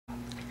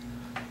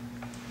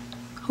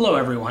Hello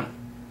everyone.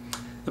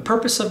 The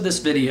purpose of this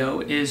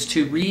video is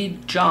to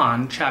read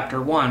John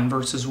chapter 1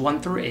 verses 1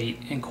 through 8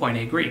 in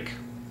Koine Greek.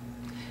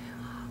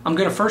 I'm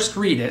going to first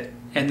read it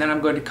and then I'm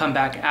going to come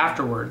back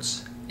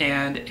afterwards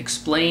and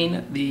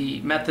explain the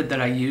method that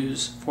I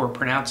use for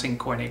pronouncing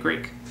Koine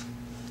Greek.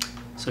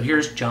 So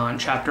here's John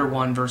chapter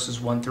 1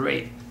 verses 1 through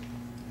 8.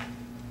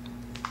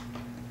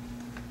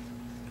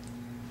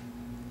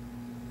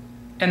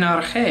 En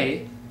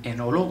αρχη en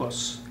o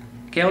logos,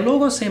 και ο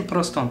λόγος εν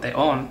προς τον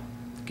θεον,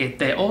 και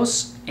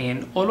θεος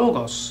εν ο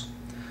λόγος.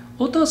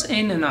 Ούτως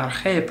εν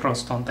αρχη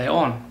προς τον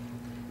θεον.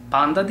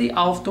 Πάντα δι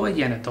αυτο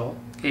εγενετο,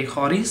 και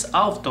χωρις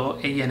αυτο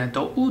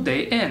εγενετο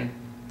ουδε εν.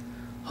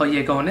 Ο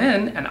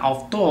γεγονεν εν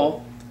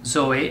αυτο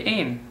ζωή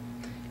εν.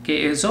 Και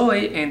η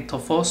ζωή εν το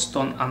φως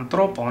των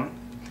ανθρωπων,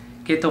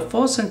 και το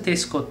φως εν τη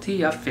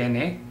σκοτια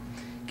φαινει,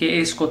 και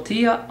η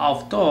σκοτια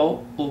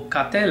αυτο ου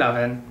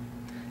κατελαβεν.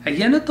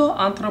 Εγενετο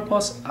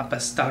ανθρωπος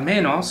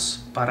απεσταλμενος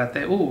παρα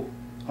θεου,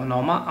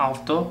 ονομα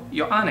αυτο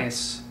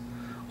ιωαννης.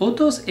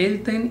 Ούτως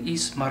ηλθεν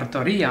εις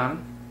μαρτυριαν,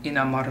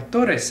 να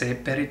μαρτυρήσει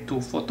περι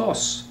του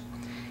φωτος,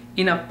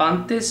 να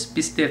παντες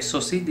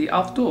πιστεύσωσι δι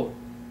αυτού.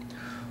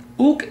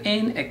 Ουκ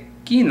εν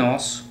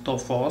εκείνος το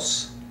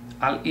φως,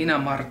 αλ να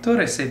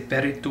μαρτυρήσει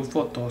περι του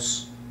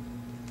φωτος.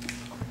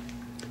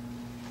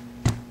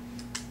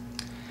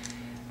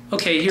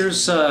 Okay,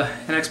 here's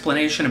an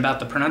explanation about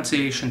the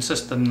pronunciation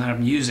system that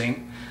I'm using.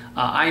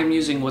 I am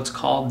using what's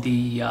called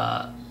the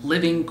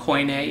Living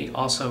Koine,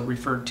 also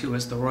referred to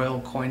as the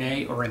Royal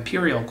Koine or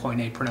Imperial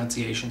Koine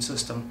Pronunciation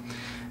System.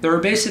 There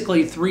are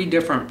basically three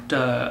different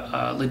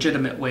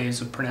legitimate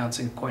ways of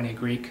pronouncing Koine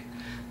Greek.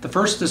 The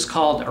first is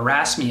called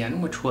Erasmian,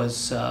 which was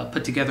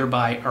put together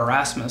by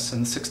Erasmus in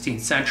the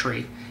 16th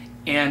century.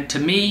 And to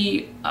me,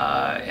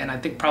 and I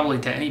think probably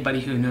to anybody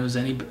who knows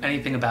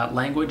anything about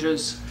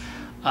languages,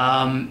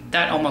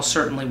 that almost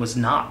certainly was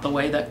not the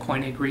way that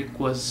Koine Greek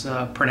was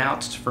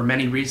pronounced for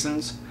many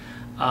reasons.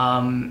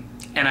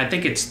 And I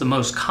think it's the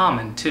most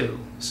common too,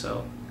 so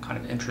kind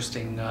of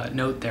interesting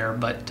note there.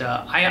 But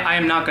I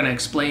am not going to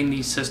explain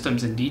these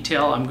systems in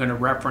detail. I'm going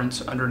to reference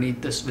underneath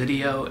this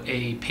video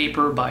a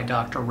paper by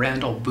Dr.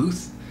 Randall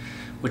Buth,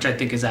 which I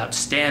think is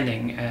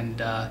outstanding, and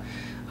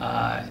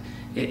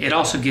it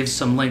also gives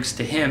some links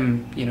to him,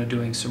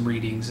 doing some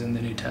readings in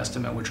the New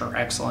Testament, which are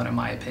excellent in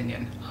my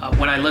opinion.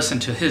 When I listen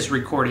to his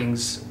recordings,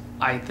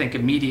 I think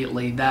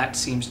immediately that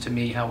seems to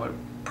me how it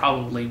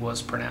probably was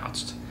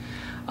pronounced.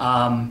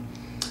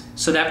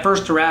 So that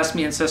first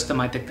Erasmian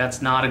system, I think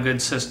that's not a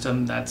good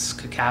system. That's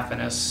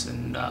cacophonous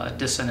and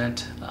dissonant.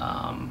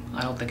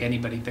 I don't think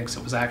anybody thinks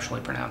it was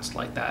actually pronounced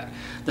like that.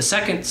 The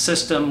second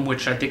system,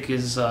 which I think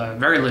is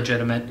very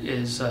legitimate,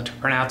 is to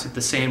pronounce it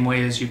the same way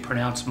as you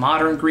pronounce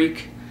modern Greek.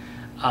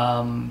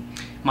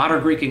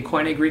 Modern Greek and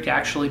Koine Greek,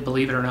 actually,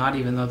 believe it or not,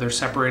 even though they're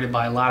separated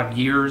by a lot of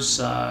years,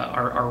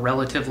 are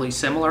relatively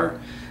similar.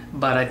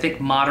 But I think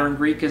modern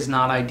Greek is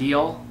not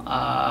ideal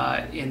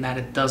in that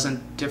it doesn't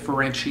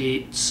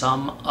differentiate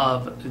some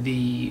of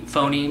the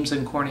phonemes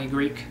in Koine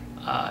Greek.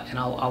 And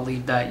I'll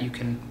leave that. You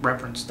can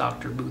reference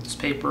Dr. Buth's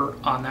paper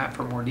on that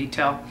for more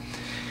detail.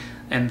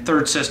 And the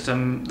third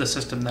system, the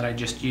system that I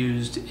just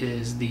used,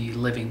 is the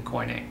Living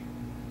Koine.